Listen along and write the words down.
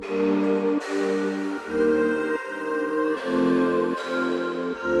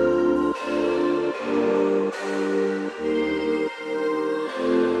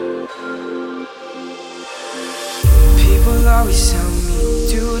always tell me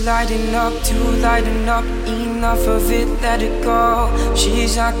to lighten up, enough of it, let it go.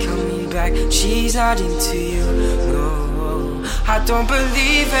 She's not coming back, she's not into you, no. I don't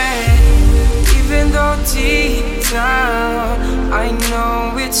believe it, even though deep down I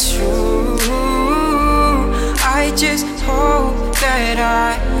know it's true. I just hope that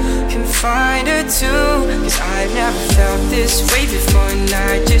I can find her too, 'cause I've never felt this way before, and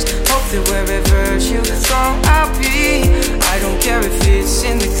I just hope that wherever you go I'll be. I don't care if it's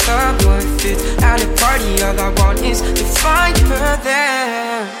in the club or if it's at a party, all I want is to find her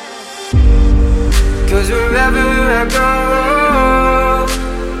there. 'Cause wherever I go,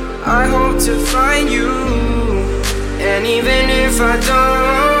 I hope to find you. And even if I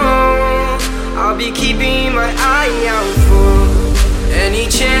don't, I'll be keeping my eye out for any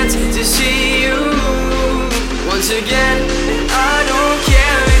chance to see you once again. And I don't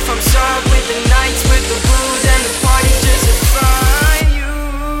care if I'm stuck with the nights, with the booze and the parties, just to find you.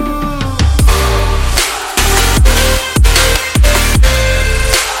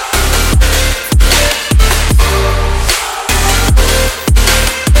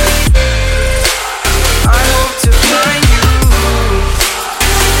 I hope to find you.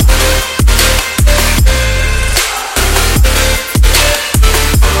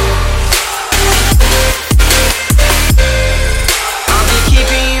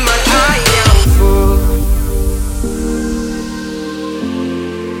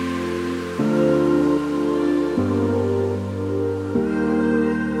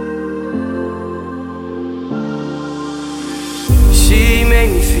 She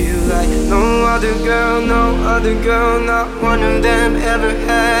made me feel like no other girl, not one of them ever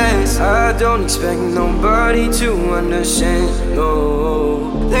has. I don't expect nobody to understand, no,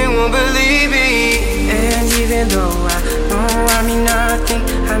 they won't believe me. And even though I know I mean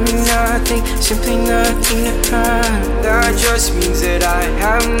nothing, simply nothing to her, that just means that I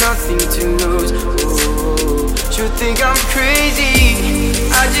have nothing to lose. Oh, she'll think I'm crazy,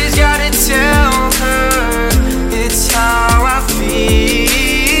 I just gotta tell her it's how I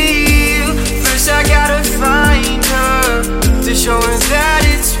feel. First I gotta find her to show her that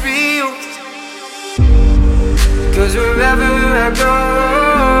it's real. 'Cause wherever I go,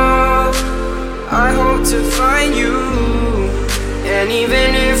 I hope to find you. And even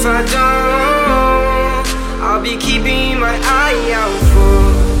if I don't, I'll be keeping my eye out